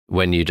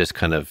when you just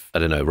kind of, I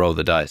don't know, roll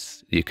the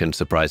dice, you can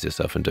surprise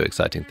yourself and do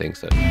exciting things.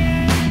 So.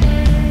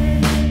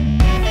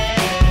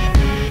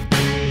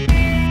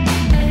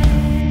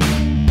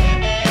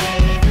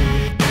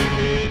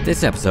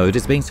 This episode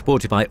is being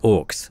supported by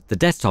Aux, the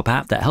desktop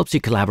app that helps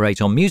you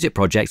collaborate on music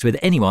projects with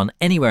anyone,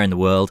 anywhere in the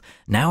world,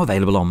 now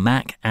available on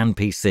Mac and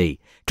PC.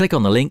 Click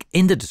on the link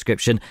in the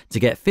description to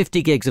get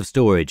 50 gigs of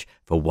storage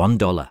for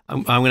 $1.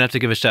 I'm going to have to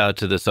give a shout out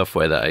to the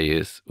software that I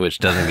use, which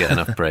doesn't get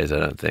enough praise, I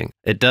don't think.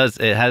 It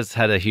has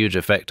had a huge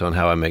effect on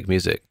how I make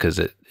music because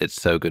it's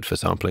so good for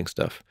sampling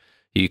stuff.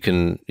 You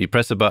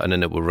press a button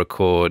and it will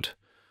record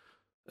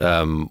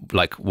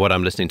like what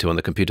I'm listening to on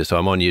the computer. So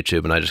I'm on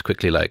YouTube and I just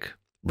quickly like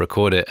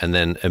record it, and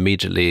then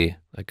immediately,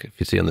 like if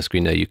you see on the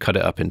screen there, you cut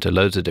it up into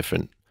loads of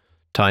different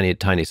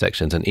tiny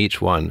sections, and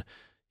each one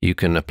you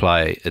can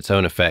apply its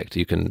own effect.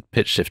 You can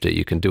pitch shift it,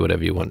 you can do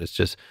whatever you want. It's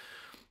just,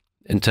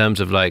 in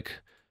terms of like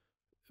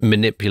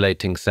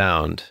manipulating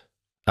sound,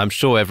 I'm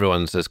sure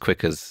everyone's as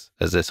quick as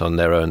this on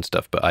their own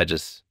stuff, but I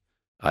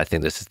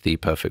think this is the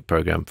perfect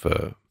program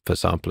for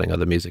sampling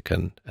other music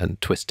and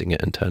twisting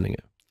it and turning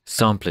it.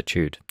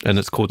 Samplitude. And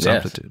it's called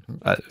Samplitude.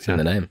 Yes, it's in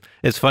the name.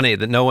 It's funny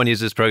that no one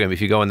uses this program.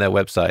 If you go on their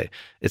website,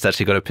 it's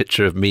actually got a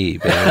picture of me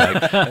being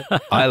like,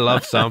 I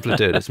love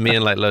Samplitude. It's me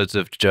and like loads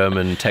of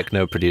German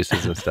techno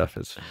producers and stuff.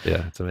 It's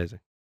amazing.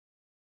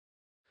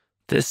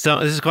 This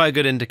is quite a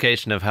good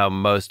indication of how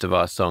most of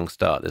our songs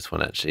start, this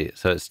one actually.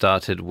 So it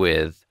started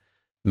with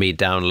me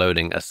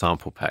downloading a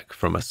sample pack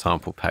from a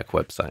sample pack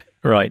website.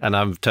 Right. And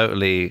I'm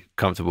totally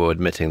comfortable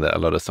admitting that a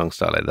lot of songs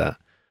start like that.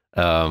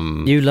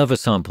 You love a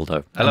sample,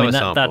 though. I love a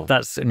sample.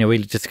 That's we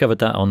discovered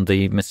that on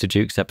the Mr.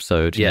 Jukes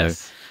episode.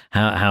 Yes,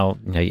 how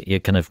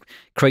you're kind of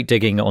crate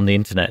digging on the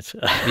internet.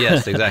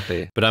 Yes,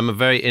 exactly. But I'm a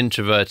very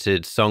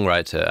introverted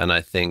songwriter, and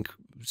I think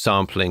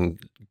sampling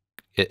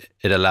it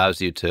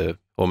allows you to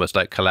almost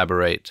like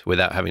collaborate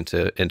without having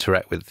to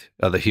interact with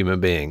other human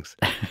beings.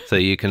 So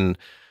you can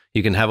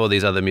have all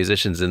these other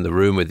musicians in the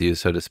room with you,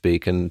 so to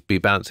speak, and be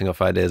bouncing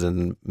off ideas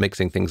and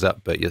mixing things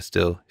up, but you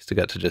still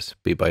get to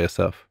just be by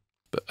yourself.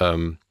 But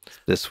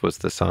this was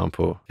the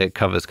sample. It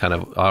covers kind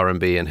of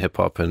R&B and hip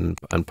hop and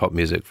pop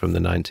music from the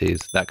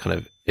 90s, that kind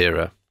of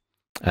era.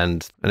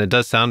 And it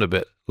does sound a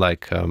bit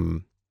like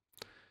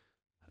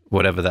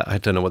whatever that, I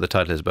don't know what the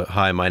title is, but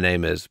Hi, My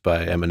Name Is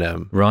by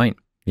Eminem. Right.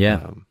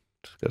 Yeah.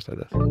 Just goes like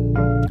this.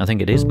 I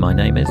think it is My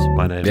Name Is.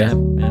 My Name Is. Yeah.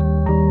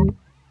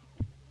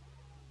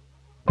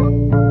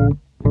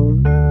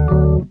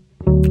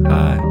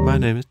 Hi, my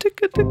name is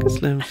Ticka Ticka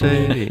Slim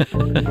Shady.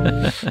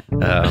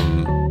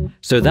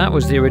 So that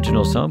was the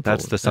original sample.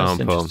 That's the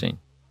sample. That's interesting.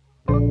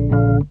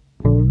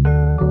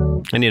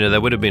 And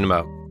there would have been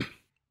about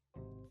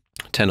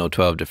 10 or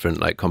 12 different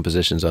like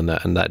compositions on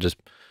that, and that just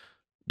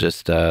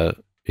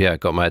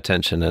got my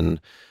attention.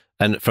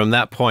 And from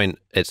that point,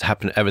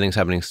 everything's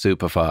happening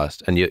super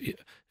fast. And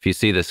if you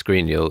see the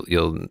screen,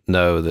 you'll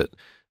know that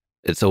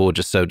it's all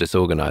just so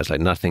disorganized.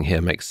 Like nothing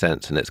here makes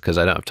sense, and it's because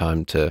I don't have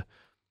time to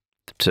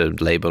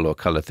label or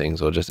color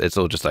things, or it's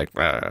all just like,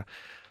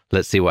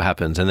 let's see what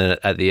happens. And then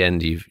at the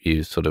end,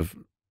 you sort of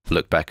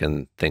look back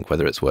and think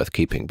whether it's worth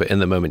keeping. But in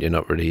the moment, you're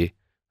not really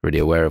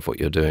aware of what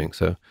you're doing.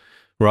 So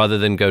rather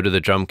than go to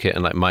the drum kit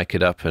and like mic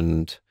it up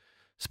and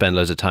spend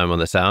loads of time on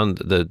the sound,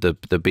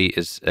 the beat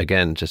is,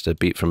 again, just a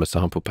beat from a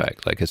sample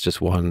pack. Like it's just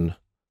one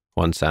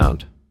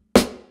sound.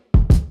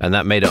 And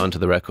that made it onto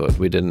the record.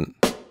 We love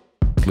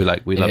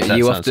that.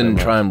 You sound often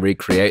so try and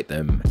recreate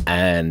them,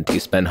 and you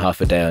spend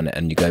half a day on it,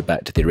 and you go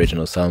back to the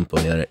original sample.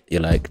 And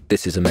you're like,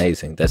 this is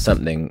amazing. There's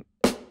something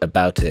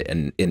about it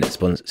and in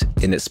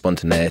its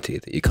spontaneity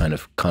that you kind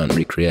of can't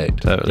recreate.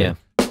 Totally. Yeah.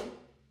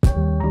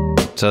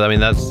 So I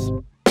mean, that's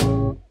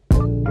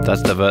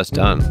the verse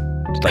done.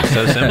 It's like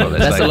so simple.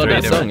 It's That's like a lot three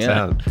of the different song, yeah.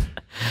 sounds.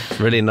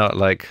 Really not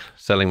like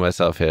selling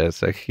myself here.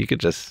 It's like you could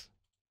just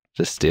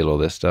steal all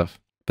this stuff.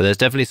 But there's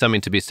definitely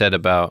something to be said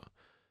about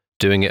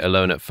doing it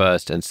alone at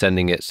first and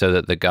sending it so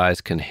that the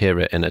guys can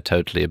hear it in a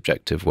totally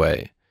objective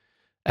way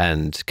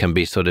and can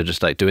be sort of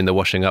just like doing the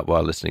washing up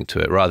while listening to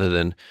it, rather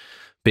than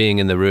being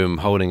in the room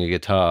holding a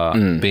guitar,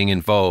 being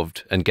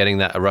involved and getting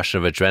that rush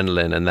of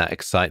adrenaline and that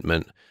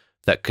excitement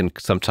that can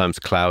sometimes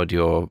cloud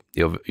your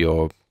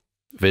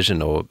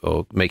vision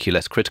or make you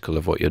less critical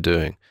of what you're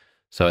doing.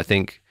 So I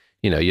think,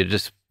 you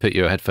just put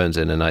your headphones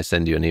in and I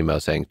send you an email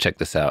saying, check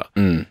this out.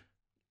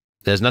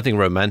 There's nothing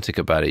romantic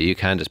about it. You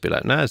can just be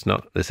like, no, it's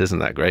not, this isn't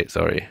that great,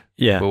 sorry.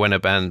 Yeah. But when a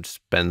band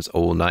spends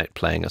all night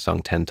playing a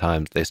song 10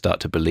 times, they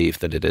start to believe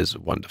that it is a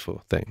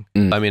wonderful thing.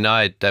 I mean,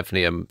 I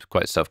definitely am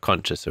quite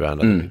self-conscious around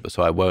other people,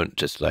 so I won't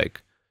just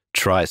like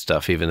try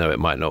stuff even though it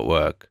might not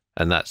work.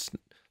 And that's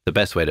the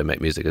best way to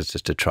make music, is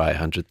just to try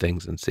 100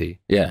 things and see.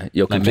 Yeah,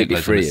 you're completely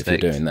free if you're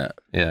doing that.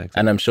 Yeah, exactly.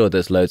 And I'm sure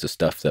there's loads of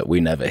stuff that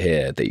we never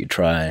hear that you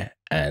try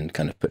and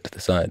kind of put to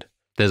the side.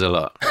 There's a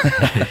lot.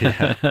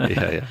 Yeah.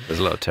 There's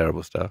a lot of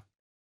terrible stuff.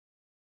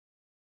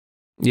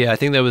 Yeah, I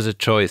think there was a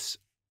choice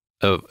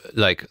of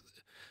like,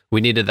 we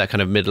needed that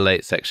kind of middle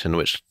eight section,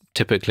 which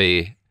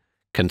typically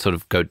can sort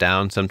of go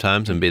down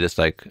sometimes and be this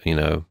like,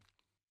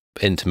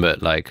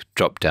 intimate like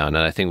drop down.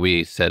 And I think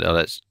we said, oh,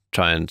 let's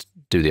try and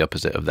do the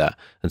opposite of that.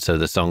 And so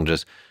the song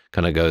just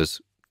kind of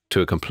goes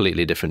to a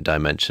completely different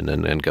dimension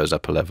and goes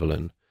up a level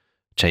and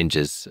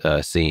changes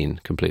scene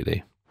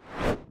completely.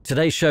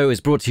 Today's show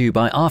is brought to you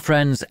by our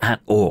friends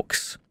at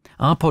Orcs.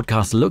 Our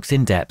podcast looks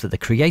in depth at the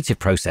creative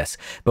process,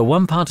 but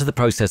one part of the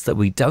process that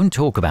we don't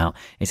talk about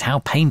is how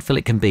painful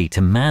it can be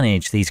to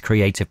manage these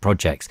creative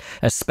projects,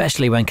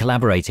 especially when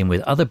collaborating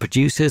with other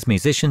producers,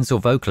 musicians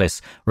or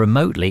vocalists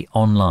remotely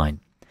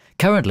online.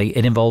 Currently,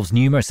 it involves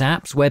numerous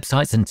apps,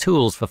 websites and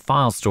tools for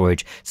file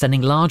storage,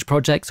 sending large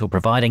projects or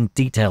providing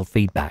detailed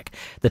feedback.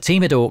 The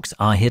team at Orcs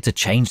are here to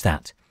change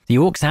that. The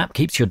Orcs app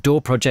keeps your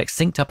DAW project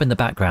synced up in the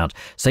background,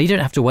 so you don't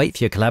have to wait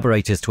for your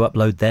collaborators to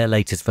upload their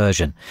latest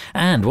version.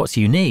 And what's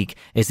unique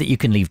is that you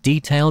can leave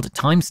detailed,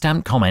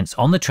 time-stamped comments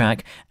on the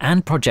track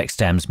and project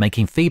stems,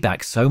 making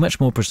feedback so much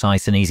more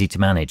precise and easy to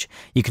manage.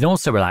 You can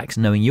also relax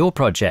knowing your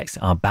projects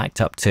are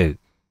backed up too.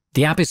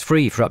 The app is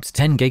free for up to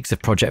 10 gigs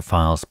of project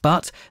files,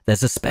 but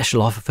there's a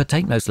special offer for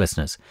Take Notes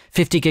listeners.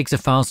 50 gigs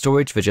of file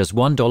storage for just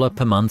 $1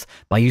 per month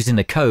by using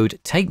the code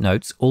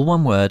TAKENOTES, all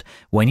one word,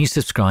 when you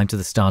subscribe to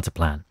the starter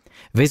plan.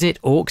 Visit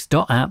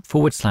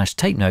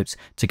orcs.app/take notes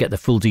to get the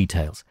full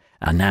details.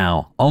 And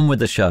now, on with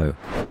the show.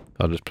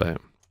 I'll just play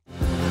it.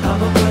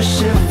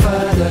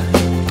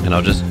 And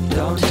I'll just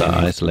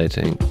start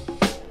isolating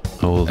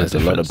all the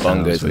different a lot of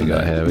bongos we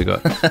got here. We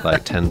got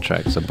like 10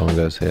 tracks of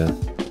bongos here.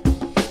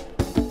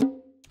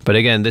 But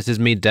again, this is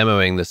me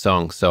demoing the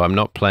song, so I'm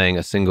not playing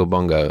a single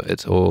bongo.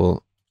 It's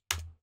all...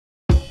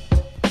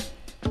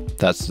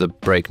 That's the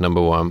break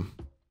number 1.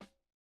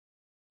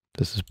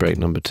 This is break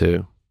number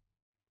 2.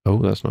 Oh,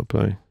 that's not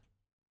playing.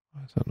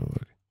 Why is that not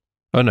working?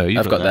 Oh no,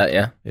 I've got that,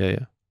 yeah.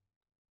 Yeah.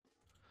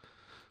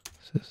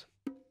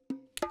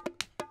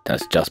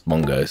 That's just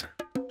bongos.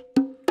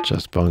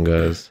 Just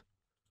bongos.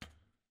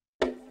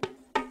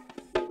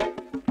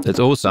 It's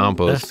all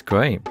samples. That's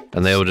great.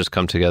 And they all just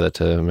come together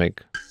to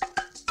make...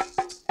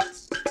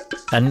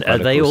 And are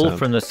they all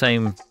from the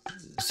same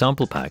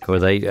sample pack, or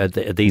are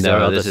these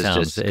are other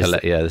sounds?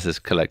 This is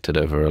collected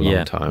over a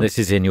long time. This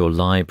is in your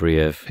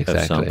library of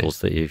samples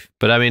that you've...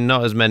 But I mean,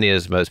 not as many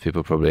as most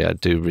people probably. I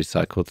do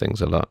recycle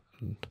things a lot.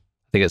 I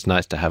think it's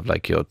nice to have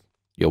like your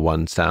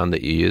one sound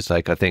that you use.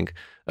 Like I think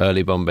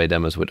early Bombay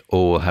demos would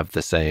all have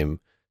the same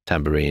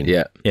tambourine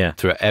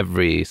through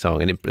every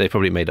song. And they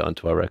probably made it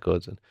onto our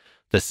records. And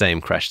the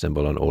same crash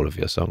cymbal on all of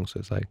your songs.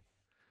 So it's like,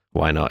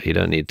 why not? You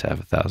don't need to have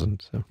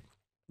 1,000. So.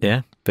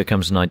 Yeah,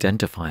 becomes an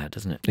identifier,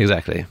 doesn't it?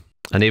 Exactly.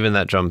 And even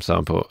that drum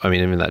sample, I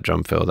mean, even that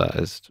drum fill, that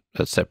is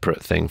a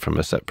separate thing from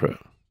a separate,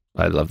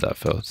 I love that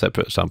fill,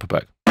 separate sample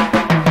pack.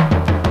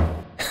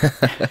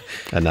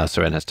 And now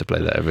Seren has to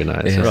play that every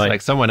night. So it's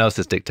like someone else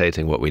is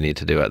dictating what we need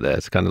to do out there.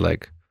 It's kind of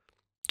like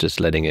just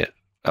letting it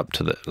up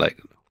to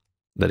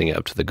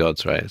the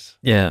gods, right?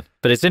 Yeah,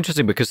 but it's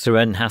interesting because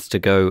Seren has to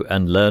go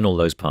and learn all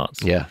those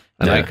parts. Yeah,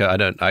 and I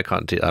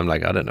can't. I'm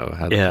like, I don't know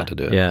how to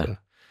do it. Yeah, so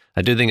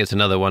I do think it's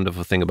another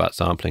wonderful thing about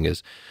sampling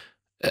is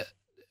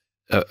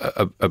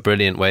a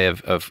brilliant way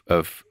of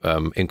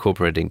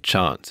incorporating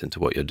chance into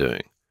what you're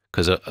doing.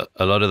 Because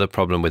a lot of the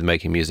problem with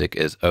making music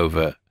is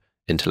over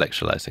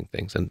intellectualizing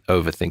things and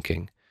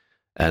overthinking.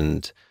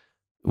 And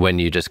when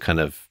you just kind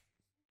of,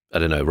 I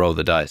don't know, roll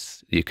the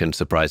dice, you can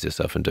surprise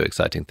yourself and do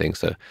exciting things.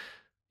 So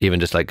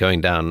even just like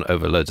going down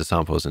over loads of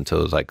samples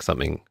until like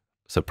something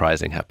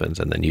surprising happens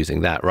and then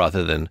using that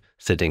rather than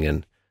sitting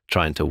and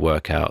trying to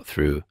work out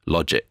through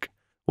logic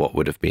what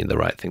would have been the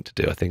right thing to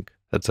do. I think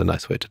that's a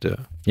nice way to do it.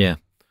 Yeah.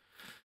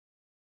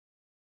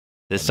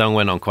 This song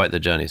went on quite the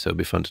journey, so it'll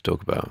be fun to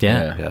talk about.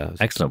 Yeah.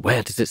 Excellent.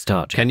 Where does it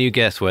start? Can you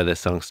guess where this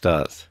song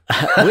starts?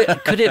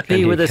 Could it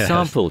be with a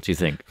sample, do you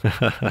think?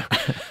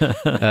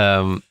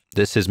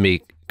 This is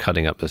me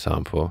cutting up the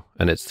sample,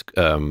 and it's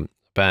a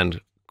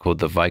band called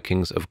the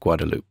Vikings of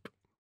Guadeloupe.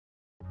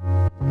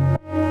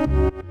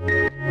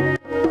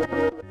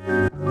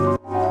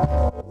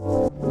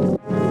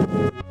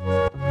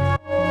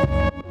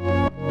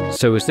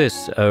 So was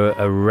this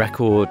a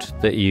record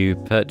that you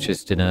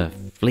purchased in a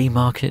flea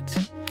market?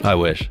 I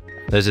wish.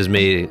 This is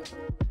me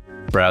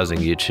browsing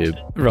YouTube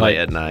late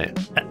at night.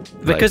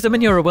 Because I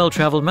mean, you're a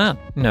well-traveled man.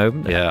 No.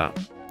 Yeah.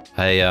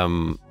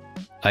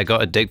 I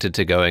got addicted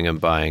to going and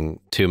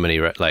buying too many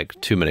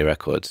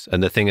records.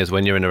 And the thing is,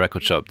 when you're in a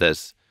record shop,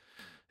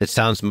 it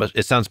sounds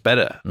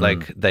better.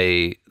 Like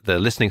the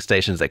listening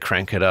stations, they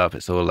crank it up.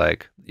 It's all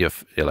like you're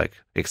like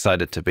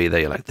excited to be there.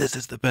 You're like, this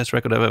is the best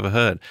record I've ever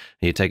heard.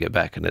 And you take it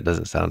back, and it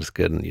doesn't sound as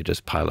good, and you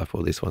just pile up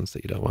all these ones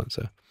that you don't want.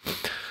 So,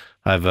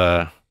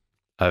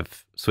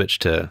 I've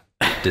switched to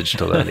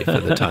digital only for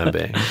the time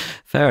being.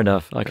 Fair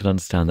enough. I can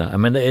understand that. I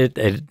mean,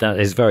 that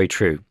is very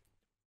true.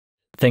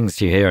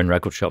 Things you hear in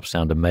record shops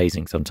sound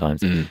amazing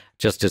sometimes,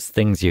 just as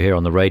things you hear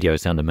on the radio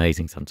sound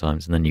amazing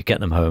sometimes, and then you get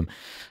them home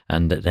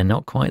and they're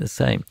not quite the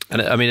same.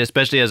 And I mean,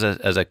 especially as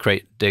a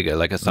crate digger,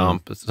 like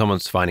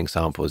someone's finding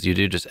samples, you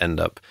do just end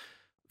up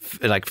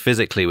like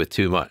physically with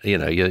too much,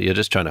 you're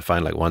just trying to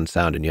find like one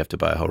sound and you have to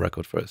buy a whole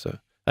record for it. So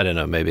I don't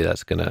know, maybe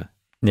that's going to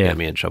get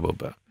me in trouble,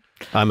 but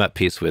I'm at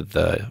peace with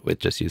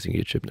just using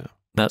YouTube now.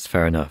 That's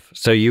fair enough.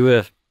 So you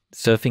were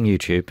surfing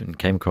YouTube and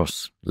came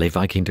across Les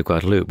Vikings de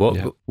Guadeloupe.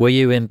 Yeah. Were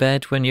you in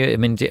bed when you? I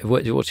mean,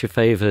 what's your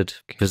favoured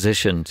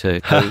position to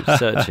go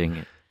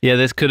searching? Yeah,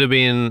 this could have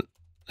been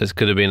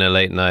a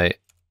late night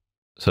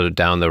sort of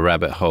down the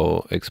rabbit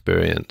hole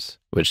experience,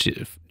 which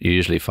you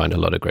usually find a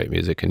lot of great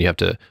music, and you have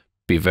to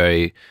be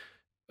very.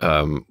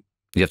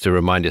 You have to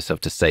remind yourself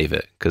to save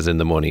it, because in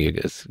the morning you're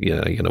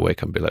going to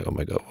wake up and be like, oh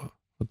my God,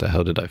 what the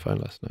hell did I find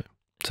last night?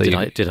 So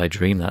did I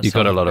dream that? You've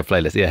got a lot of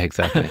playlists. Yeah,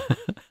 exactly.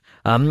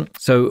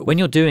 So when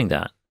you're doing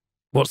that,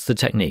 what's the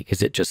technique?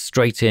 Is it just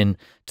straight in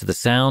to the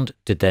sound?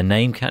 Did their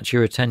name catch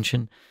your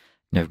attention?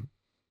 No.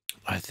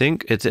 I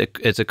think it's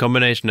a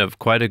combination of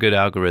quite a good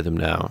algorithm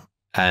now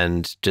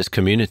and just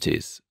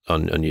communities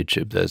on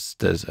YouTube.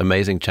 There's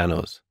amazing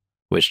channels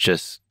which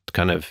just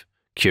kind of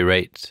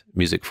curate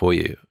music for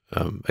you.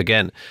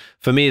 Again,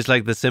 for me, it's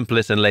like the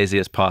simplest and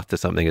laziest path to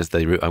something is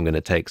the route I'm going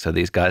to take. So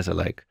these guys are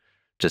like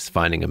just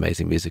finding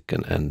amazing music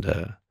and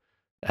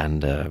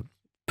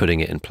putting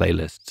it in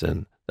playlists,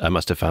 and I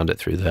must have found it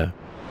through there.